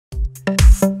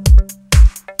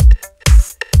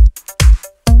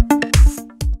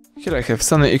Here I have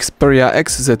SONY Xperia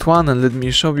XZ1 and let me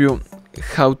show you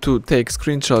how to take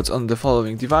screenshots on the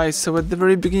following device. So at the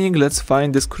very beginning, let's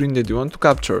find the screen that you want to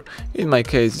capture. In my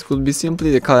case, it could be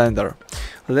simply the calendar.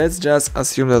 Let's just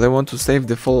assume that I want to save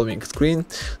the following screen.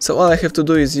 So all I have to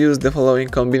do is use the following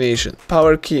combination: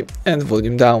 power key and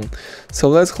volume down. So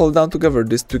let's hold down together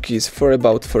these two keys for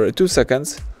about 2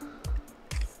 seconds.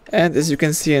 And as you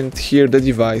can see and hear, the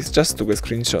device just took a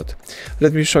screenshot.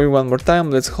 Let me show you one more time.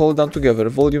 Let's hold down together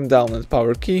volume down and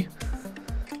power key.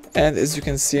 And as you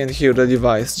can see and hear, the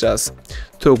device just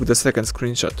took the second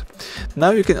screenshot.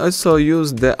 Now you can also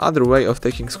use the other way of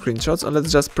taking screenshots, and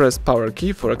let's just press power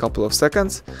key for a couple of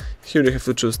seconds. Here you have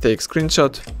to choose take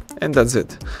screenshot, and that's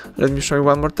it. Let me show you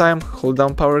one more time. Hold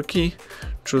down power key,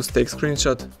 choose take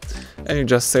screenshot, and you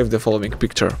just save the following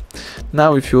picture.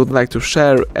 Now if you would like to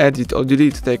share, edit or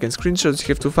delete taken screenshots, you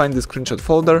have to find the screenshot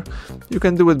folder. You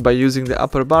can do it by using the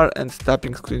upper bar and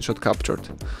tapping screenshot captured.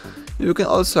 You can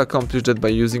also accomplish that by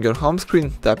using your home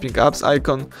screen, tapping apps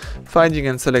icon, finding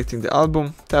and selecting the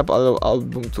album, tap allow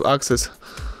album to access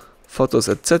photos,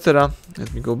 etc.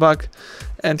 Let me go back,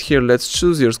 and here let's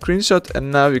choose your screenshot,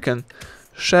 and now you can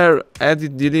share,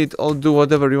 edit, delete, or do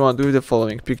whatever you want with the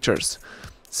following pictures.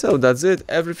 So that's it,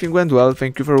 everything went well,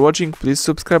 thank you for watching, please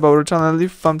subscribe our channel,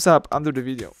 leave thumbs up under the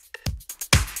video.